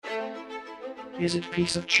Is it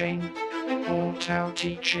piece of chain or Tao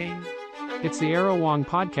Te Ching? It's the Arrow Wong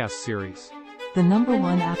podcast series. The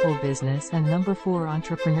 #1 Apple business and #4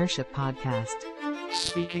 entrepreneurship podcast.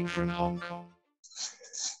 Speaking from Hong Kong.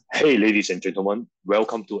 Hey, ladies and gentlemen,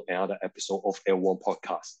 welcome to another episode of Arrow Wong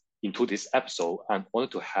podcast. In today's episode, I'm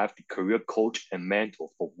honored to have the career coach and mentor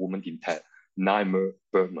for women in tech, Limor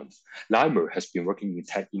Bergman. Limor has been working in the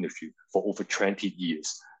tech industry for over 20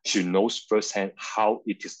 years. She knows firsthand how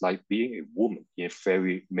it is like being a woman in a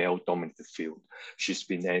very male-dominated field. She's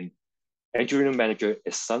been an engineering manager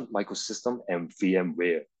at Sun Microsystems and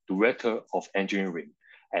VMware, director of engineering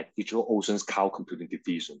at DigitalOcean's cloud computing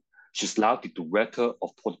division. She's now the director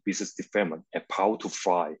of product business development at Power to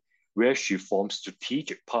Fly, where she forms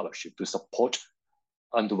strategic partnership to support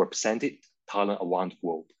underrepresented talent around the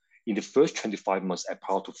world. In the first 25 months at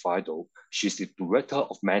Power to Fly, though, she's the director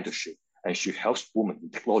of mentorship, and she helps women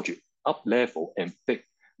in technology up-level and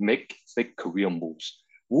make big career moves.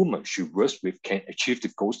 Women she works with can achieve the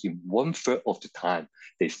goals in 1/3 of the time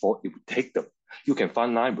they thought it would take them. You can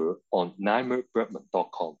find Limor on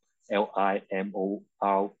limorbergman.com,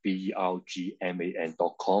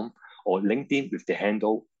 LIMORBERGMAN.com, or LinkedIn with the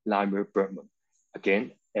handle Limor Bergman.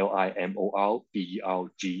 Again,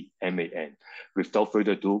 LIMORBERGMAN. Without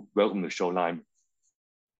further ado, welcome to the show, Limor.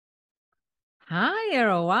 Hi,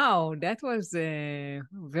 Arrow. Wow, that was a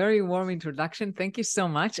very warm introduction. Thank you so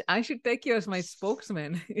much. I should take you as my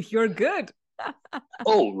spokesman. You're good.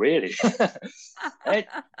 Oh, really?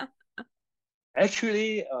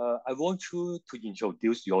 Actually, I want you to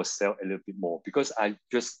introduce yourself a little bit more because I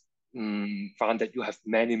just found that you have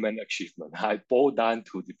many achievements. I boiled down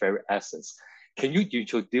to the very essence. Can you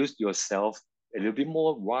introduce yourself a little bit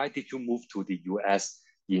more? Why did you move to the US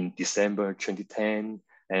in December 2010?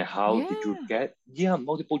 And how did you get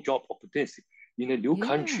multiple job opportunities in a new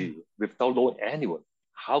country without knowing anyone?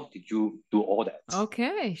 How did you do all that?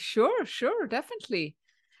 Okay, sure, definitely.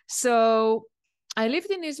 So I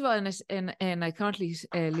lived in Israel and I currently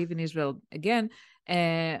live in Israel again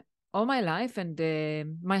all my life. And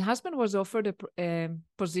my husband was offered a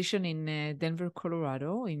position in Denver,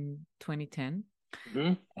 Colorado in 2010.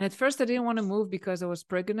 Mm-hmm. And at first I didn't want to move because I was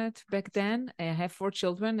pregnant back then. I have 4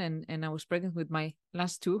 children and I was pregnant with my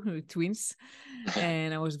last 2 twins.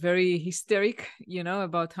 And I was very hysteric,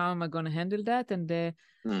 about how am I going to handle that. And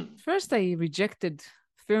first I rejected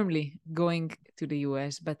firmly going to the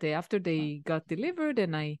US, but after they got delivered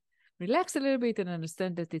and I relaxed a little bit and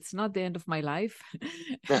understand that it's not the end of my life.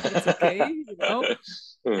 It's okay,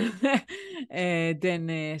 Then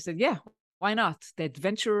I said, why not? The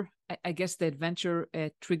adventure, I guess the adventure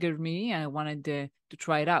triggered me. I wanted to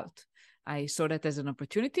try it out. I saw that as an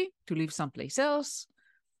opportunity to live someplace else.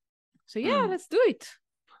 So let's do it.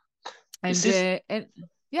 And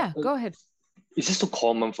go ahead. Is this so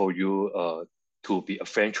common for you to be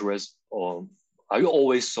adventurous, or are you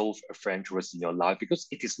always so adventurous in your life? Because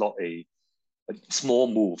it is not a small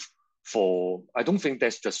move I don't think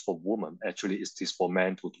that's just for women. Actually, it is for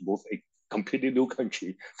men to move a completely new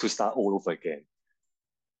country to start all over again.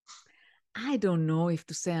 I don't know if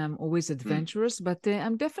to say I'm always adventurous, but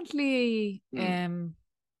I'm definitely,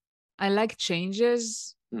 I like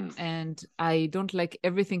changes and I don't like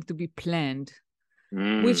everything to be planned,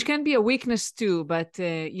 which can be a weakness too. But,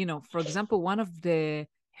 for example, one of the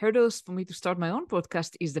hurdles for me to start my own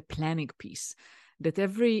podcast is the planning piece. That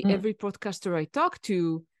every podcaster I talk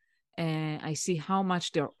to, I see how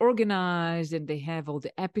much they're organized and they have all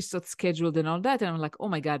the episodes scheduled and all that. And I'm like, oh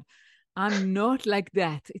my God, I'm not like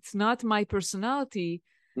that. It's not my personality.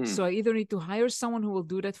 So I either need to hire someone who will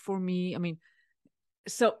do that for me. I mean,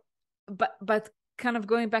 but kind of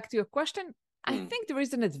going back to your question, I think there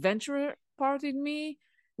is an adventurer part in me.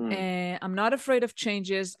 I'm not afraid of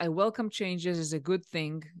changes. I welcome changes as a good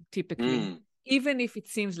thing, typically, even if it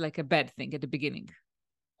seems like a bad thing at the beginning.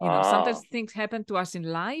 Sometimes things happen to us in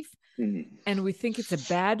life and we think it's a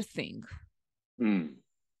bad thing.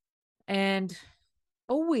 And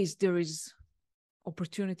always there is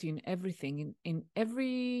opportunity in everything. In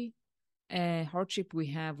every hardship we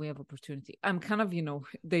have opportunity. I'm kind of,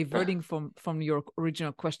 diverting from your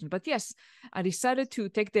original question. But yes, I decided to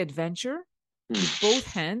take the adventure with both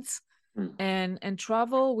hands and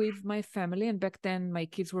travel with my family. And back then my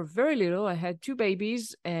kids were very little. I had 2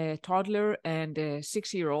 babies, a toddler and a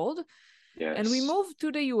 6-year-old. Yes. And we moved to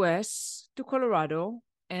the US, to Colorado,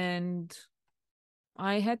 and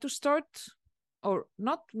I had to start, or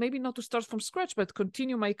maybe not to start from scratch, but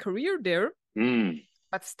continue my career there.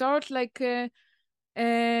 But start like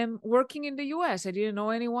working in the US. I didn't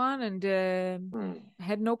know anyone and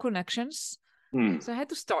had no connections. So I had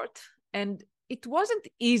to start. And it wasn't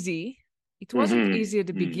easy. It wasn't easy at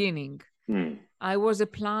the beginning. I was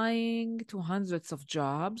applying to hundreds of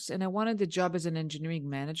jobs, and I wanted a job as an engineering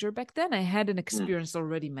manager. Back then, I had an experience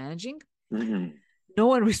already managing. Mm-hmm. No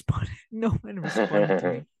one responded. No one responded to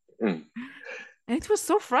me. Mm. And it was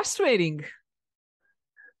so frustrating.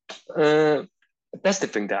 Uh, that's the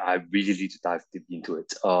thing that I really need to dive deep into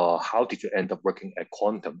it. How did you end up working at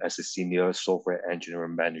Quantum as a senior software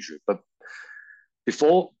engineering manager? But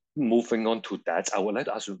before moving on to that, I would like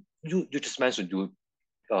to ask you, you just mentioned you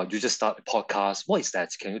just start a podcast. What is that?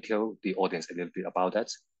 Can you tell the audience a little bit about that?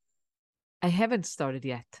 I haven't started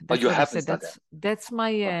yet. Oh, That's you what I haven't said. started. That's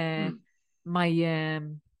my my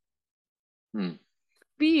Mm.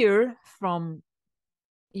 fear from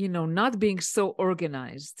not being so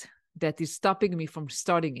organized that is stopping me from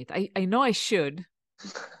starting it. I know I should,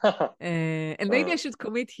 and maybe I should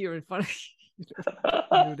commit here in front of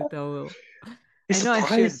you that I will. It I know I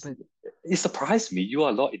should, surprised but it surprised me. You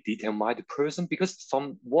are not a detail-minded person because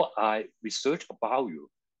from what I researched about you,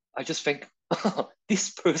 I just think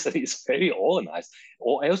this person is very organized,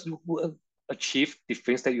 or else you will achieve the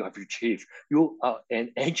things that you have achieved. You are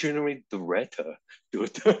an engineering director,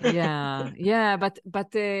 dude. yeah, but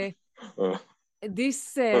Uh,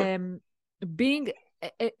 this uh, being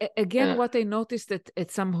again uh, what I noticed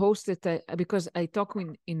at some hosts that because I talk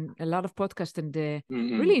in a lot of podcasts and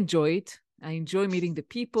really mm, enjoy it. I enjoy meeting the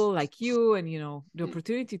people like you and the mm,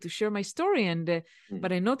 opportunity to share my story. And mm,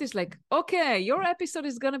 but I noticed like, okay, your episode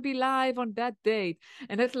is gonna be live on that date,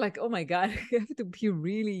 and that's like, oh my god, I have to be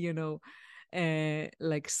really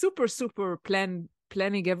like super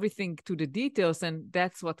planning everything to the details, and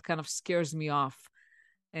that's what kind of scares me off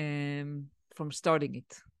from starting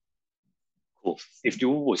it. cool. If you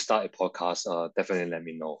would start a podcast, definitely let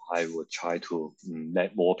me know. I will try to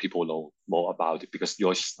let more people know more about it because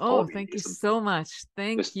your Oh, story thank you is so much.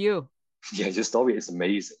 Thank you. yeah, your story is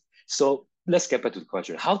amazing. So let's get back to the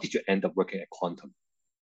question. How did you end up working at Quantum?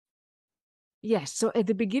 Yes. So at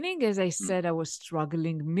the beginning, as I Mm, said, I was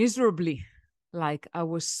struggling miserably. Like I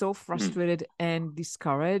was so mm, frustrated and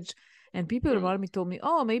discouraged. And people mm, around me told me,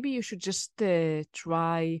 oh, maybe you should just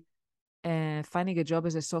try finding a job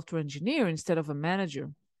as a software engineer instead of a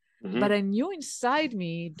manager. But mhm, I knew inside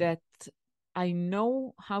me that I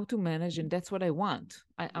know how to manage, and that's what I want.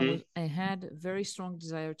 mhm, I had a very strong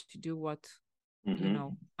desire to do what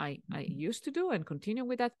mhm, I used to do and continue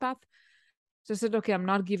with that path. So I said, okay, I'm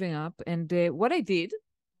not giving up. And what I did,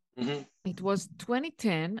 mhm, it was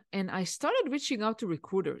 2010, and I started reaching out to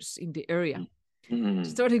recruiters in the area, mhm, mhm.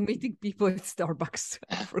 starting meeting people at Starbucks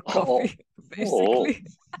for Oh, coffee, oh, basically.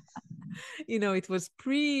 It was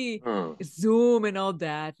pre mm, Zoom and all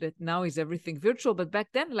that now is everything virtual. But back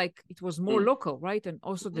then, like it was more mm, local, right? And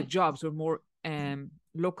also the mm, jobs were more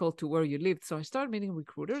local to where you lived. So I started meeting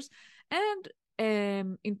recruiters.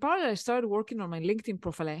 And in parallel, I started working on my LinkedIn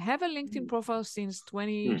profile. I have a LinkedIn profile since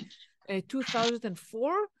mm,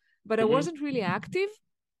 2004, but I mhm, wasn't really active.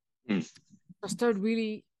 mm, I started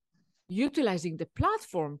really utilizing the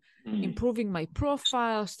platform, mm, improving my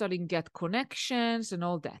profile, starting get connections and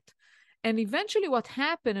all that. And eventually what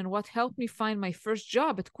happened and what helped me find my first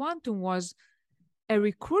job at Quantum was a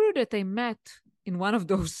recruiter that I met in one of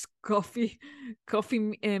those coffee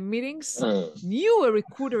meetings knew a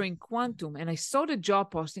recruiter in Quantum, and I saw the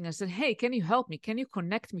job posting. I said, hey, can you help me? Can you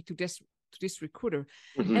connect me to this recruiter?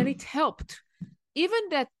 And mhm, it helped. Even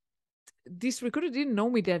that this recruiter didn't know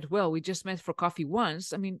me that well. We just met for coffee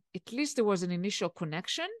once. I mean, at least there was an initial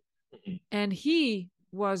connection, mhm. and he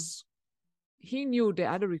knew the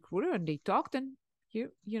other recruiter, and they talked, and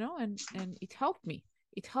and it helped me.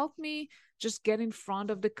 It helped me just get in front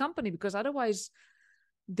of the company, because otherwise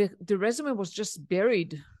the resume was just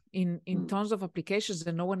buried in Mm. tons of applications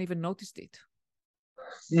and no one even noticed it.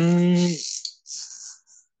 Mm,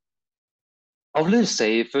 I would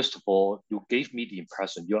say, first of all, you gave me the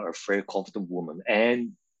impression you are a very confident woman,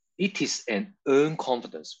 and it is an earned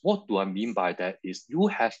confidence. What do I mean by that is you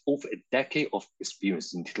have over a decade of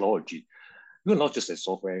experience in technology. You're not just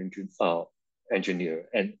a engineer,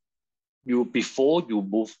 and you before you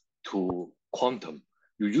move to quantum,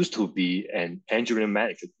 you used to be an engineering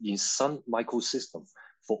manager in Sun Microsystem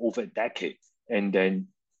for over a decade, and then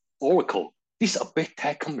Oracle. These are big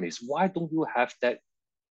tech companies. Why don't you have that?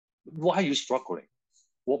 Why are you struggling?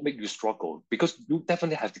 What made you struggle? Because you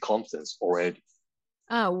definitely have the confidence already.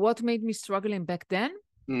 What made me struggling back then?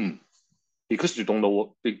 Mm. Because you don't know what,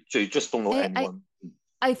 you just don't know I, I anyone.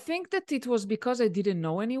 I think that it was because I didn't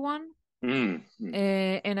know anyone, Mm. Mm.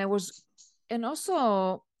 and and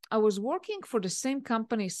also I was working for the same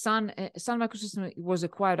company. Sun Microsystem was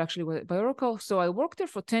acquired actually by Oracle, so I worked there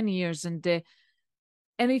for 10 years, and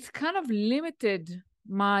it kind of limited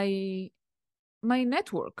my my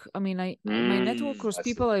network. I mean, my network was I see.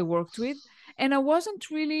 people I worked with, and I wasn't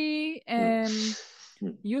really Mm.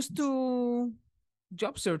 used to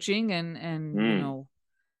job searching, and you Mm. know,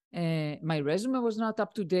 my resume was not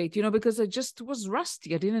up to date, you know, because I just was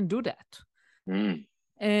rusty. I didn't do that. Mm.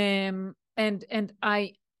 And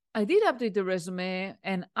I did update the resume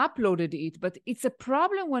and uploaded it, but it's a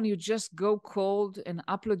problem when you just go cold and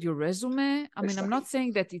upload your resume. I mean, I'm Exactly. not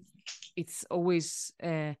saying that it's always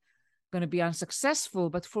going to be unsuccessful,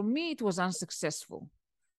 but for me, it was unsuccessful.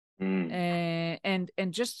 Mm.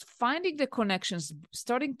 And just finding the connections,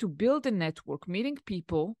 starting to build a network, meeting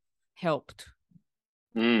people helped.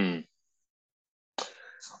 Mm.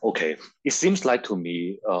 Okay. It seems like to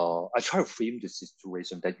me, I try to frame the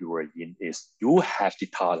situation that you were in is you have the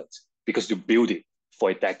talent because you built it for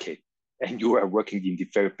a decade and you are working in the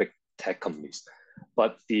very big tech companies.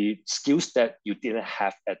 But the skills that you didn't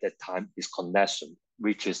have at that time is connection,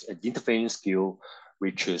 which is an interviewing skill,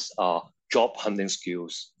 which is job hunting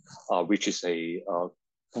skills, which is a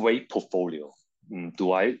great portfolio.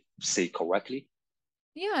 Do I say correctly?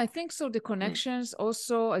 Yeah, I think so. The Mm. connections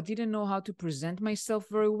also, I didn't know how to present myself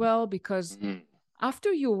very well because Mm.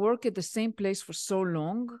 after you work at the same place for so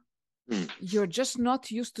long, Mm. you're just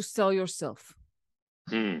not used to sell yourself.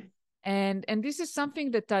 Mm. And this is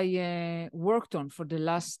something that I worked on for the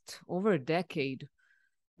last over a decade.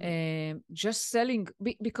 Just selling,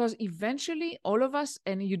 because eventually all of us,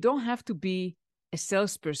 and you don't have to be a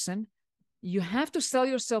salesperson, you have to sell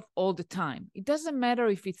yourself all the time. It doesn't matter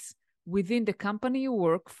if it's within the company you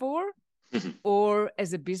work for Mm. or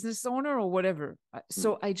as a business owner or whatever. Mm.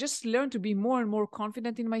 So I just learned to be more and more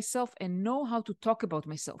confident in myself and know how to talk about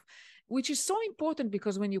myself, which is so important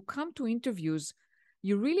because when you come to interviews,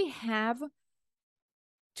 you really have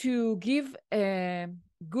to give a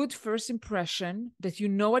good first impression that you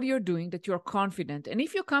know what you're doing, that you're confident. And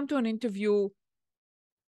if you come to an interview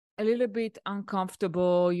a little bit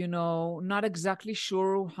uncomfortable, you know, not exactly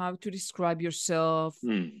sure how to describe yourself,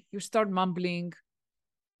 Mm. you start mumbling,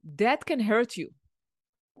 that can hurt you.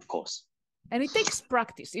 Of course. And it takes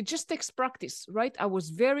practice. It just takes practice, right? I was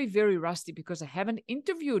very, very rusty because I haven't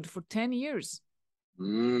interviewed for 10 years.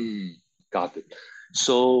 Mm. Got it.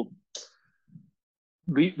 So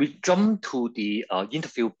we jump to the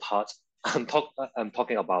interview part. I'm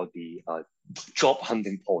talking about the job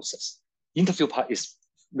hunting process. Interview part is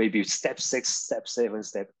maybe step 6, step 7,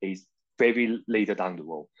 step 8, very later down the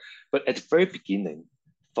road. But at the very beginning,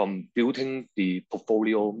 from building the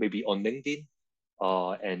portfolio, maybe on LinkedIn,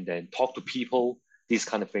 and then talk to people, these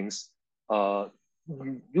kind of things. Uh,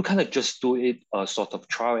 you kind of just do it sort of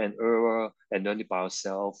trial and error and learn it by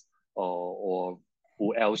yourself, or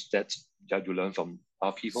who else that you learn from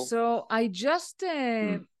other people? So I just,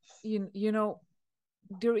 Mm. you know,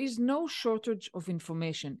 there is no shortage of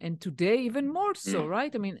information. And today, even more so, Mm.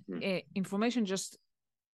 right? I mean, Mm. information just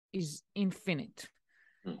is infinite.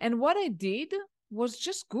 Mm. And what I did was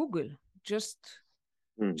just Google, just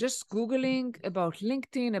Mm. just Googling about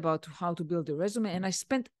LinkedIn, about how to build a resume. And I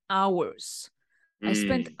spent hours. I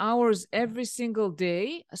spent Mm. hours every single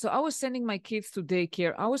day. So I was sending my kids to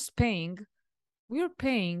daycare. We were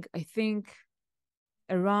paying, I think,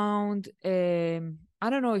 around, I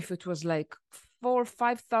don't know if it was like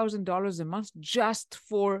 $4,000-5,000 a month just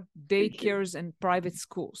for Thank you. daycares and private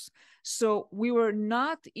schools. So we were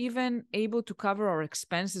not even able to cover our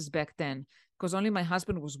expenses back then because only my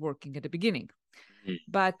husband was working at the beginning. Mm.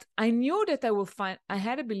 But I knew that I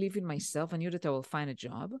had a belief in myself. I knew that I will find a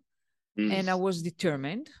job and I Mm. was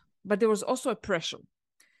determined, but there was also a pressure.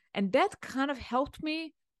 And that kind of helped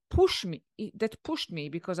me that pushed me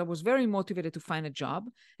because I was very motivated to find a job.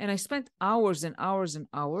 And I spent hours and hours and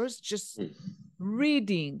hours just Mm.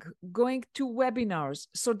 reading, going to webinars.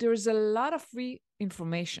 So there is a lot of free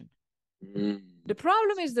information. Mm. The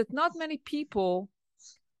problem is that not many people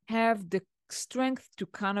have the strength to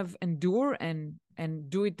kind of endure and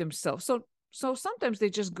do it themselves. So sometimes they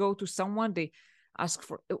just go to someone, they ask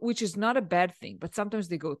for, which is not a bad thing, but sometimes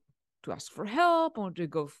they go to ask for help or they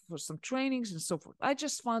go for some trainings and so forth. I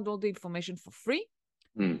just found all the information for free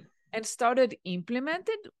Mm. and started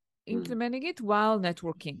Mm. implementing it while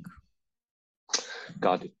networking.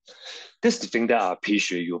 Got it. That's the thing that I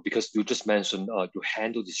appreciate you because you just mentioned you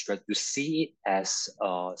handle the stress. You see it as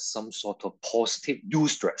some sort of positive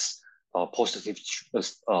eustress, positive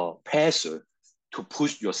pressure to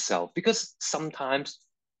push yourself. Because sometimes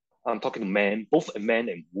I'm talking to men, both a man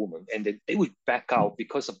and woman, and they would back out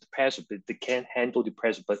because of the pressure. They can't handle the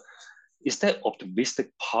pressure. But is that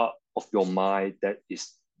optimistic part of your mind that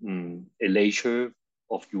is a nature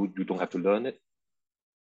of you? You don't have to learn it.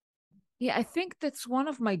 Yeah, I think that's one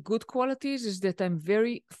of my good qualities is that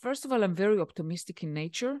first of all, I'm very optimistic in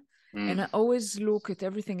nature. And I always look at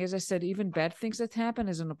everything, as I said, even bad things that happen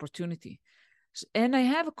as an opportunity. And I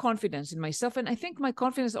have a confidence in myself. And I think my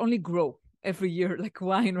confidence only grow every year, like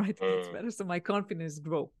wine, right? It gets better. So my confidence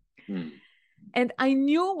grow. Mm. And I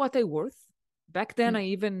knew what I worth. Back then, Mm. I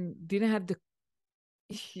even didn't have the,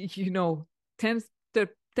 10,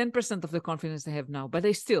 10% of the confidence I have now. But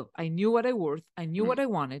I knew what I worth. I knew what I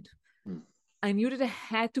wanted. Mm. I knew that I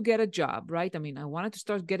had to get a job, right? I mean, I wanted to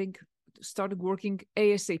started working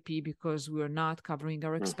ASAP because we were not covering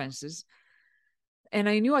our expenses. And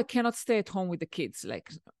I knew I cannot stay at home with the kids.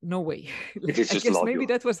 Like, no way. It is I just guess love maybe you.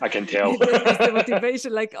 that was I can tell. that was the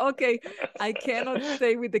motivation. Like, okay, I cannot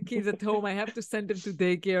stay with the kids at home. I have to send them to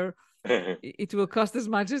daycare. It will cost as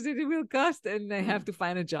much as it will cost, and I have to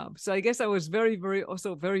find a job. So I guess I was very, very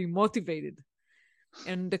also very motivated.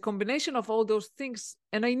 And the combination of all those things,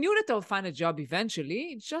 and I knew that I'll find a job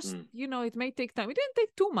eventually. It's just, it may take time. It didn't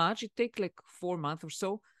take too much. It take like 4 months or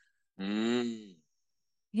so.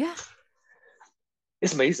 Yeah.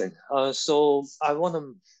 It's amazing. So I want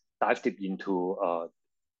to dive deep into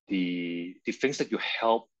the things that you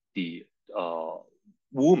help the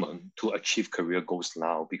woman to achieve career goals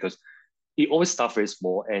now, because it always starts very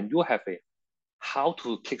small, and you have a how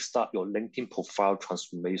to kickstart your LinkedIn profile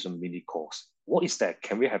transformation mini course. What is that?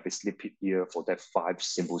 Can we have a snippet here for that 5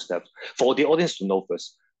 simple steps for the audience to know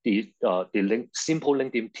first? The simple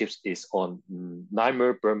LinkedIn tips is on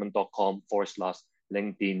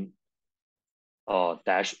limerbergman.com/LinkedIn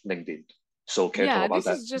dash LinkedIn. So can you talk Yeah, about this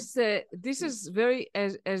that? is just this is very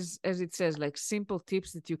as it says, like simple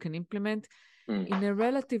tips that you can implement in a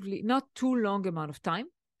relatively not too long amount of time.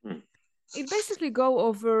 It basically go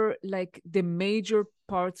over like the major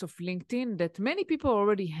parts of LinkedIn that many people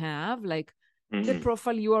already have, like the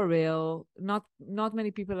profile URL. Not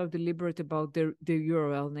many people are deliberate about their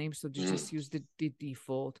URL name, so they just use the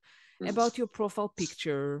default. About your profile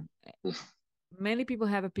picture. Many people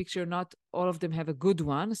have a picture, not all of them have a good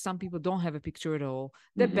one. Some people don't have a picture at all.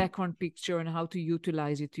 The background picture and how to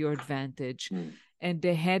utilize it to your advantage. And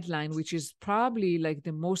the headline, which is probably like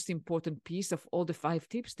the most important piece of all the 5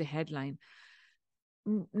 tips, the headline.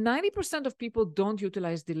 90% of people don't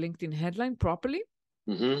utilize the LinkedIn headline properly.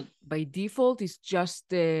 By default, it's just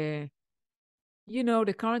the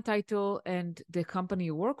current title and the company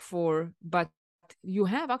you work for. But you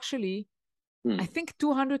have actually, I think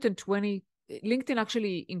 220, LinkedIn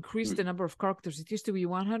actually increased the number of characters. It used to be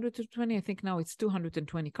 120. I think now it's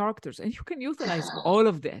 220 characters. And you can utilize all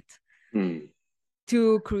of that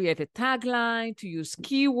to create a tagline, to use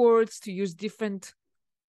keywords, to use different,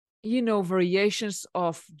 variations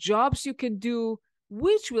of jobs you can do,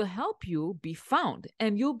 which will help you be found.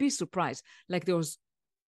 And you'll be surprised. Like there was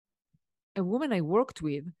a woman I worked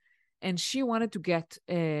with, and she wanted to get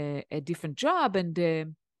a different job.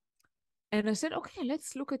 And I said, okay,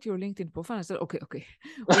 let's look at your LinkedIn profile. I said, okay,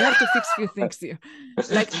 we have to fix a few things here.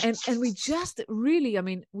 Like, and we just really, I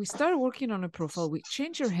mean, we started working on a profile. We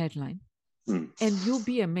changed your headline, and you'll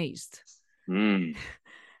be amazed.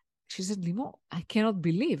 She said, Limor, I cannot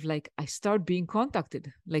believe, like, I start being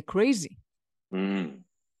contacted like crazy.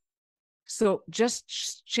 So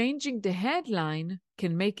just changing the headline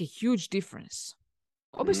can make a huge difference.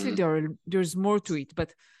 Obviously, there's more to it,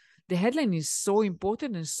 but the headline is so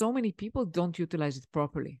important and so many people don't utilize it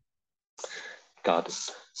properly. Got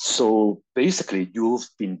it. So basically, you've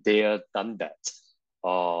been there, done that.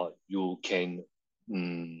 You can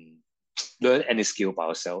learn any skill by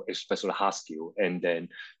yourself, especially hard skill, and then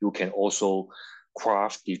you can also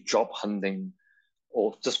craft the job hunting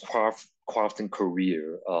or just crafting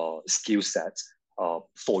career skill sets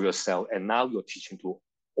for yourself. And now you're teaching to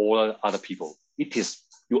all other people.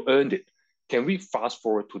 You earned it. Can we fast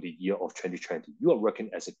forward to the year of 2020? You are working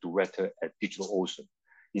as a director at DigitalOcean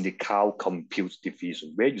in the cloud compute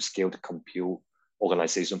division, where you scale the compute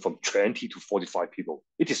organization from 20 to 45 people.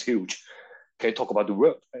 It is huge. Can you talk about the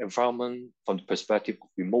work environment from the perspective of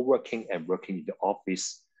remote working and working in the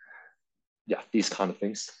office? Yeah, these kind of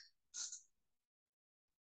things.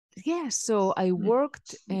 Yeah, so I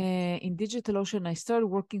worked in DigitalOcean. I started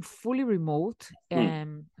working fully remote. I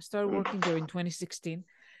started working there in 2016.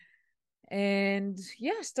 And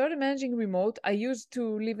yeah, started managing remote. I used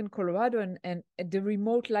to live in Colorado, and the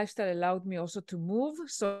remote lifestyle allowed me also to move.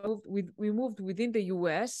 So we moved within the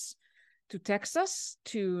US to Texas,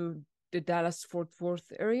 to the Dallas-Fort Worth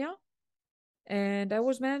area. And I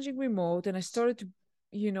was managing remote, and I started to,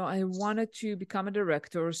 I wanted to become a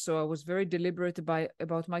director. So I was very deliberate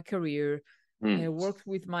about my career. I worked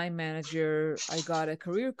with my manager. I got a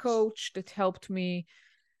career coach that helped me.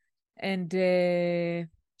 And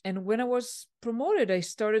when I was promoted, I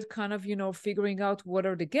started kind of, figuring out what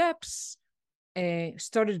are the gaps,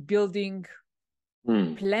 started building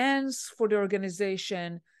plans for the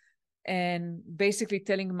organization, and basically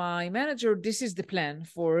telling my manager, this is the plan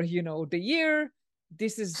for, the year.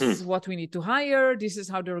 This is what we need to hire. This is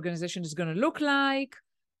how the organization is going to look like.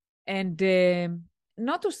 And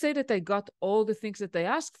not to say that I got all the things that I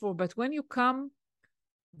asked for, but when you come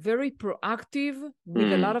very proactive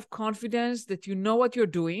with a lot of confidence that you know what you're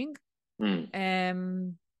doing, there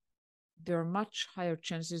are much higher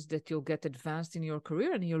chances that you'll get advanced in your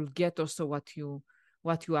career, and you'll get also what you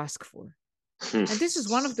ask for. And this is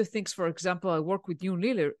one of the things, for example, I work with new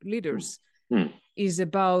leaders, is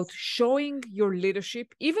about showing your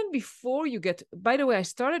leadership even before you get, by the way, I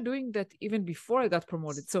started doing that even before I got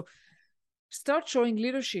promoted. So start showing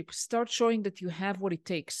leadership, start showing that you have what it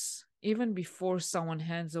takes, even before someone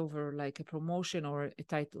hands over like a promotion or a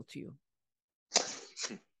title to you.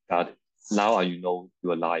 Got it. Now you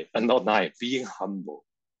are lying, not lying, being humble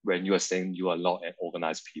when you are saying you are not an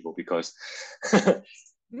organized people, because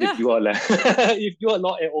if you are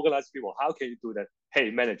not an organized people, how can you do that?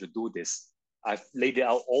 Hey, manager, do this. I've laid it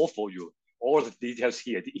out all for you. All the details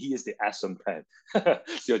here. Here's the action plan.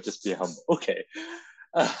 You're just being humble. Okay.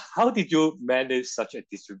 How did you manage such a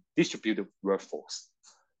distributed workforce?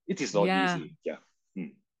 It is not easy. Yeah.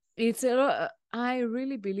 It's a lot. I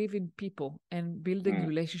really believe in people and building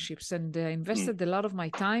relationships, and invested a lot of my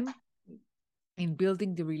time in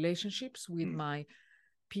building the relationships with my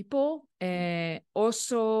people.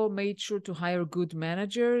 Also made sure to hire good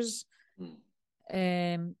managers.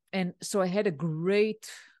 And so I had a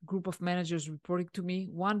great group of managers reporting to me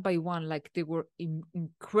one by one, like they were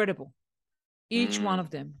incredible, each one of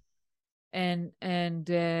them. And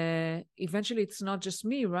eventually it's not just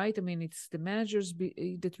me, right? I mean, it's the managers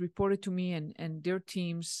that reported to me and their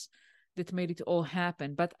teams that made it all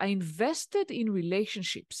happen. But I invested in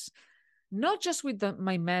relationships, not just with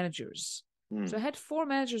my managers. So I had 4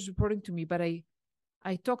 managers reporting to me, but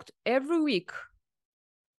I talked every week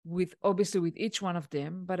with each one of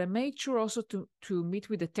them, but I made sure also to meet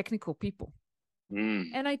with the technical people.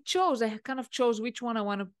 And I kind of chose which one I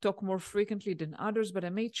want to talk more frequently than others, but I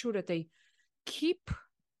made sure that I keep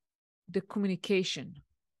the communication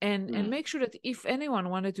and make sure that if anyone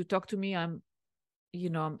wanted to talk to me, I'm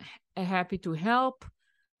happy to help.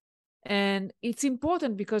 And it's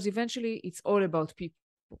important because eventually it's all about people.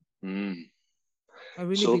 I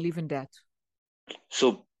really believe in that.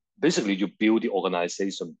 So basically you build the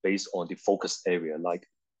organization based on the focus area, like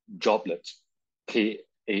Joblet,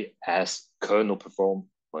 KAS, kernel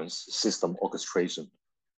performance system orchestration,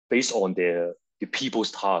 based on the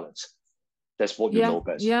people's talents. That's what you know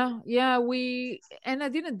best. And I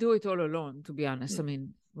didn't do it all alone, to be honest. I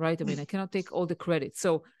mean, right? I mean, I cannot take all the credit.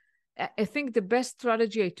 So I think the best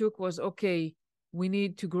strategy I took was, okay, we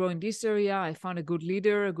need to grow in this area. I found a good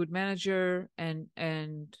leader, a good manager,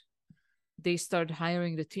 and they started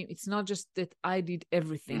hiring the team. It's not just that I did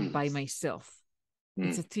everything by myself.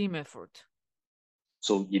 It's a team effort.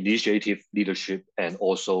 So initiative, leadership, and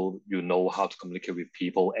also you know how to communicate with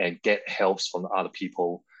people and get helps from other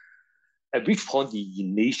people. At which point you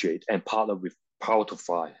initiate and partner with Power to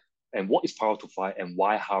Fly. And what is Power to Fly and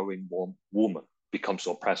why hiring one woman becomes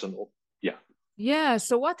your passion? Yeah.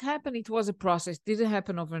 So what happened? It was a process. It didn't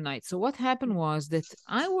happen overnight. So what happened was that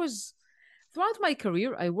throughout my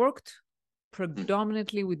career, I worked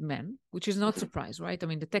predominantly with men, which is not a surprise, right? I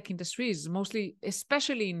mean, the tech industry is mostly,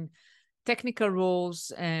 especially in technical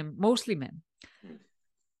roles, mostly men.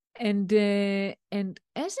 And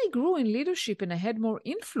as I grew in leadership and I had more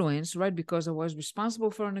influence, right, because I was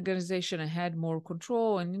responsible for an organization, I had more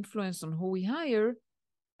control and influence on who we hire,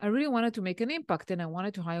 I really wanted to make an impact and I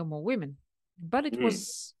wanted to hire more women. But it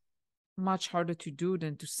was much harder to do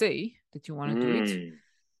than to say that you want to do it.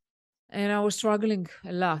 And I was struggling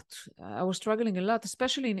a lot.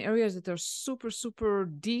 Especially in areas that are super, super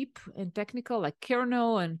deep and technical, like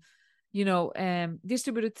kernel and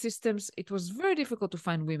distributed systems. It was very difficult to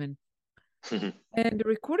find women. And the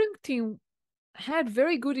recruiting team had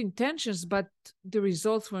very good intentions, but the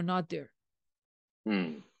results were not there.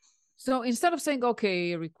 So instead of saying,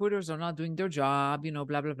 okay, recruiters are not doing their job, blah,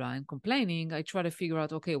 blah, blah, and complaining, I try to figure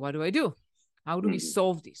out, okay, what do I do? How do we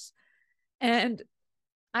solve this? And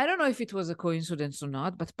I don't know if it was a coincidence or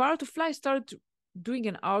not, but Power to Fly started doing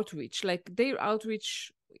an outreach, like their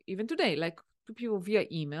outreach even today, like to people via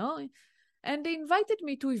email. And they invited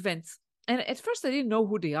me to events. And at first I didn't know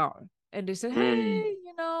who they are. And they said, hey,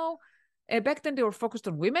 back then they were focused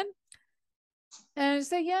on women. And I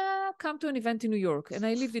said, yeah, come to an event in New York. And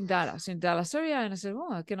I lived in Dallas area. And I said,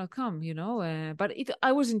 oh, I cannot come, but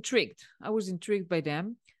I was intrigued. I was intrigued by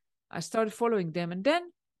them. I started following them. And then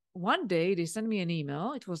one day they sent me an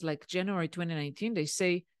email. It was like January 2019. They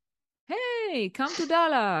say, hey, come to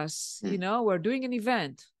Dallas. We're doing an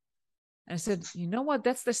event. And I said, you know what?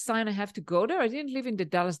 That's the sign I have to go there. I didn't live in the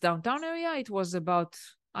Dallas downtown area. It was about,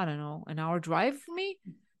 I don't know, an hour drive for me.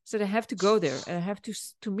 So I have to go there and I have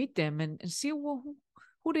to meet them and see who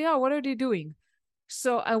they are, what are they doing.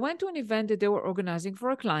 So I went to an event that they were organizing for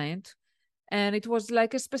a client, and it was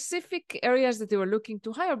like a specific areas that they were looking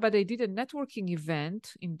to hire, but they did a networking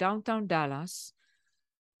event in downtown Dallas,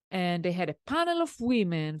 and they had a panel of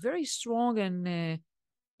women, very strong and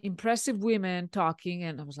impressive women talking,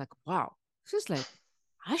 and I was like, wow, this is like,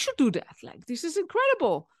 I should do that. Like, this is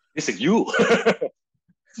incredible. This is you.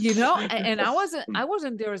 And I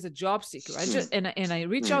wasn't there as a job seeker. I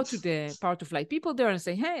reach out to the part of like people there and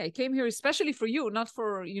say, hey, I came here especially for you, not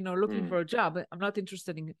for looking for a job. I'm not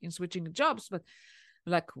interested in switching jobs, but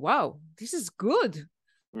like, wow, this is good.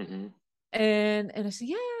 And I said,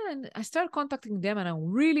 yeah, and I started contacting them, and I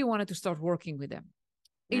really wanted to start working with them.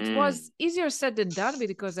 It was easier said than done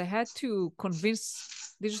because I had to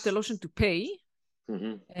convince DigitalOcean to pay.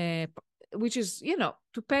 Which is,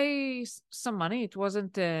 to pay some money. It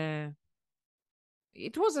wasn't, it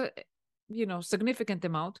was a, significant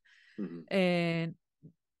amount, and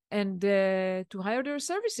to hire their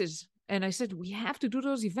services. And I said, we have to do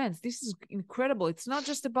those events. This is incredible. It's not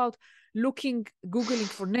just about Googling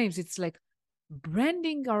for names. It's like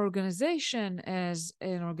branding our organization as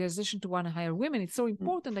an organization to want to hire women. It's so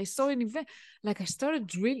important. I saw an event, like I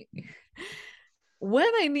started really, when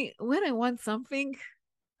I want something,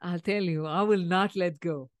 I'll tell you, I will not let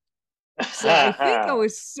go. So I think I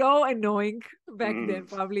was so annoying back then,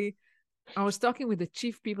 probably. I was talking with the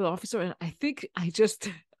chief people officer, and I think I just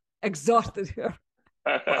exhausted her.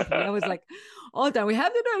 I was like, all the time, we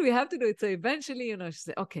have to do it. So eventually, she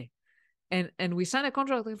said, okay. And we signed a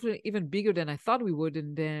contract even bigger than I thought we would.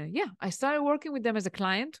 And I started working with them as a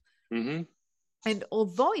client. And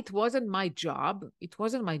although it wasn't my job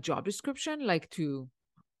description, like to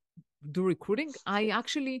do recruiting, I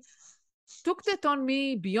actually took that on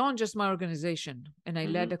me beyond just my organization, and I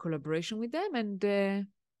led a collaboration with them. And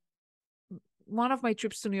one of my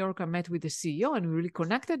trips to New York, I met with the CEO, and we really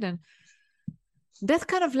connected, and that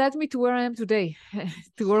kind of led me to where I am today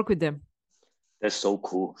to work with them. That's so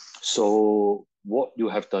cool. So what you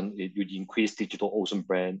have done is you increased DigitalOcean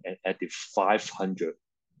brand and added 500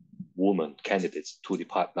 women candidates to the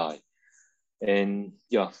pipeline. And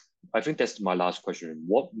I think that's my last question.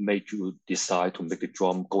 What made you decide to make the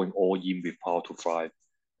jump, going all in with Power to Thrive,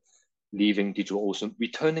 leaving DigitalOcean,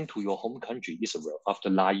 returning to your home country, Israel,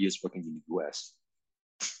 after 9 years working in the US?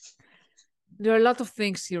 There are a lot of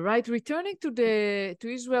things here, right? Returning to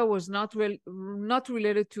Israel was not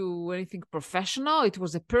related to anything professional. It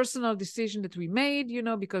was a personal decision that we made,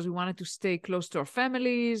 because we wanted to stay close to our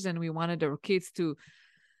families, and we wanted our kids to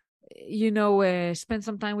spend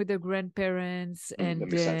some time with their grandparents, and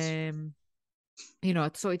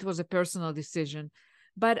so it was a personal decision.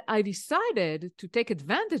 But I decided to take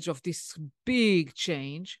advantage of this big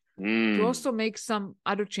change to also make some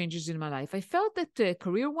other changes in my life. I felt that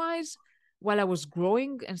career-wise, while I was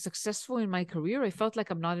growing and successful in my career, I felt like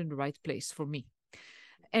I'm not in the right place for me.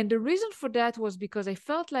 And the reason for that was because I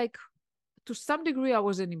felt like, to some degree, I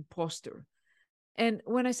was an imposter. And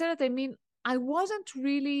when I say that, I mean, I wasn't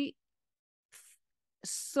really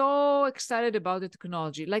so excited about the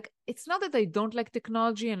technology. Like, it's not that I don't like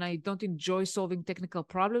technology and I don't enjoy solving technical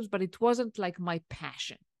problems, but it wasn't like my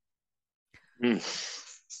passion.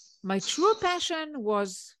 My true passion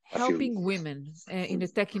was helping women in the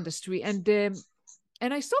tech industry. And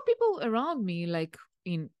I saw people around me, like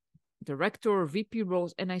in director, VP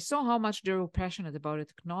roles, and I saw how much they were passionate about the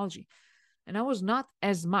technology. And I was not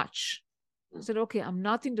as much. I said, okay, I'm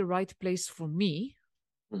not in the right place for me.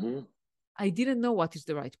 I didn't know what is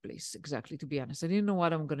the right place exactly, to be honest. I didn't know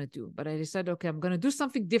what I'm going to do, but I decided, okay, I'm going to do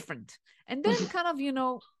something different. And then kind of,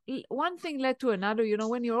 one thing led to another.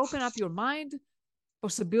 When you open up your mind,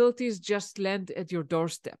 possibilities just land at your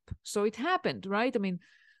doorstep. So it happened, right? I mean,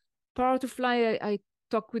 Power to Fly, I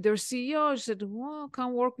talked with their CEO. She said, well,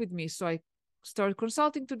 come work with me. So I started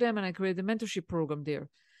consulting to them, and I created a mentorship program there.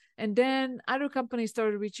 And then other companies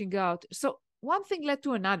started reaching out. So one thing led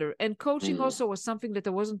to another. And coaching also was something that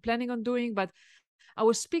I wasn't planning on doing, but I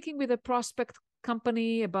was speaking with a prospect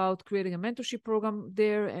company about creating a mentorship program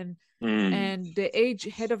there. And the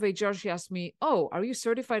head of HR, she asked me, oh, are you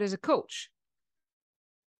certified as a coach?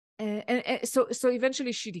 And so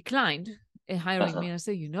eventually she declined hiring me. And I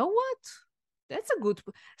said, you know what? That's a good.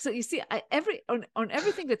 So you see, on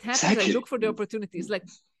everything that happens, I Exactly. look for the opportunities. Like,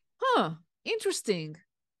 interesting.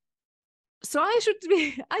 So I should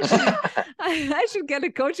be. I should get a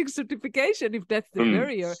coaching certification if that's the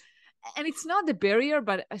barrier. And it's not the barrier,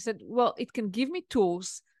 but I said, well, it can give me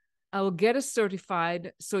tools. I will get it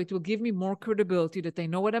certified, so it will give me more credibility that I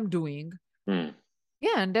know what I'm doing.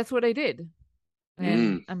 Yeah, and that's what I did,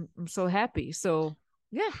 and I'm so happy. So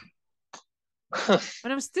yeah.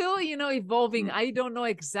 But I'm still, evolving. I don't know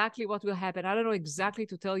exactly what will happen. I don't know exactly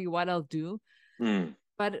to tell you what I'll do.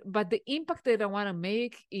 But the impact that I want to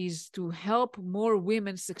make is to help more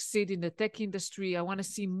women succeed in the tech industry. I want to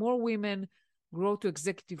see more women grow to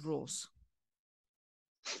executive roles.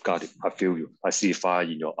 Got it. I feel you. I see fire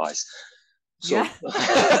in your eyes. So Yeah.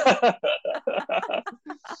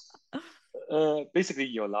 Basically,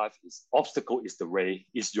 your life is obstacle is the way,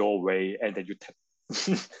 is your way, and then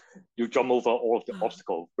you jump over all of the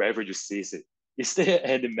obstacles wherever you see it. Is there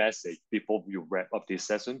any message before you wrap up this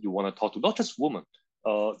session you want to talk to not just women,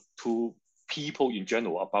 to people in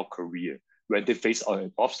general about career when they face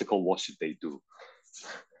an obstacle? What should they do?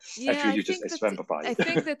 Yeah, Actually, you just exemplify I it.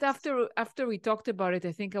 think that after we talked about it,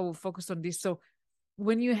 I think I will focus on this. So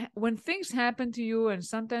when things happen to you, and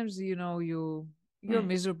sometimes you're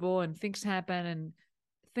miserable, and things happen, and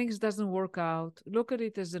things doesn't work out, look at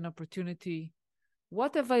it as an opportunity.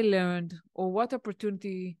 What have I learned, or what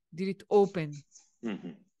opportunity did it open?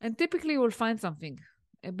 And typically you'll find something.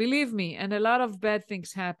 Believe me, and a lot of bad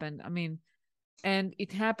things happen. I mean, and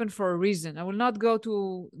it happened for a reason. I will not go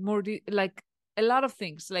to more like a lot of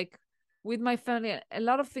things, like with my family, a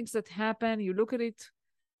lot of things that happen. You look at it,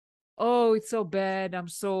 oh, it's so bad, I'm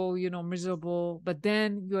so miserable, but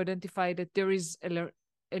then you identify that there is a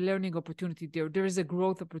learning opportunity there is a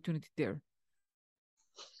growth opportunity there.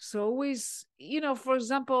 So always, for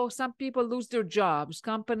example, some people lose their jobs,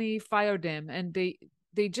 company fire them, and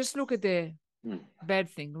they just look at the bad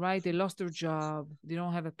thing, right? They lost their job, they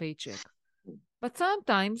don't have a paycheck. But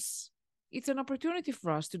sometimes it's an opportunity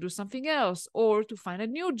for us to do something else, or to find a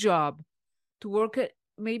new job, to work at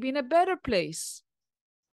maybe in a better place.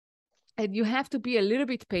 And you have to be a little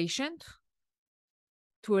bit patient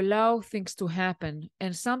to allow things to happen.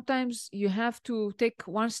 And sometimes you have to take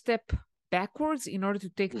one step backwards in order to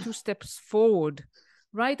take two steps forward,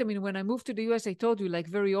 right? I mean, when I moved to the US, I told you, like,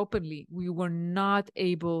 very openly, we were not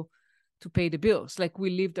able to pay the bills. Like, we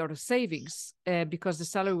lived out of savings because the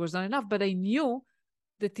salary was not enough. But I knew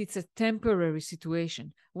that it's a temporary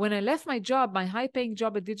situation. When I left my job, my high-paying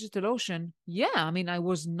job at DigitalOcean, I mean, I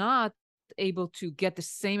was not able to get the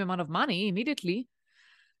same amount of money immediately.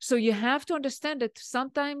 So you have to understand that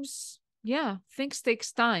sometimes, things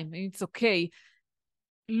takes time, and it's okay.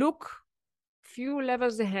 Look few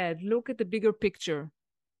levels ahead. Look at the bigger picture.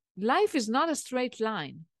 Life is not a straight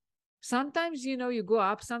line. Sometimes, you go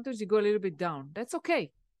up, sometimes you go a little bit down. That's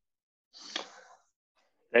okay.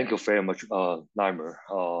 Thank you very much, Limor.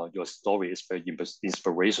 Your story is very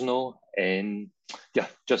inspirational, and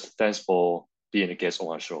just thanks for being a guest on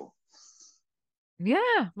our show.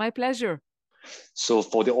 Yeah, my pleasure. So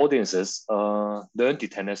for the audiences, learn the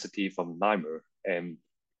tenacity from Limor, and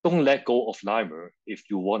don't let go of Limor if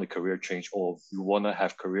you want a career change or you want to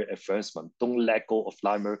have career advancement. Don't let go of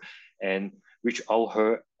Limor, and reach out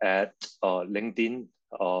her at LinkedIn.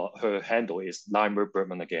 Her handle is Limor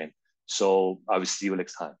Bergman again. So I will see you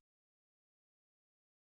next time.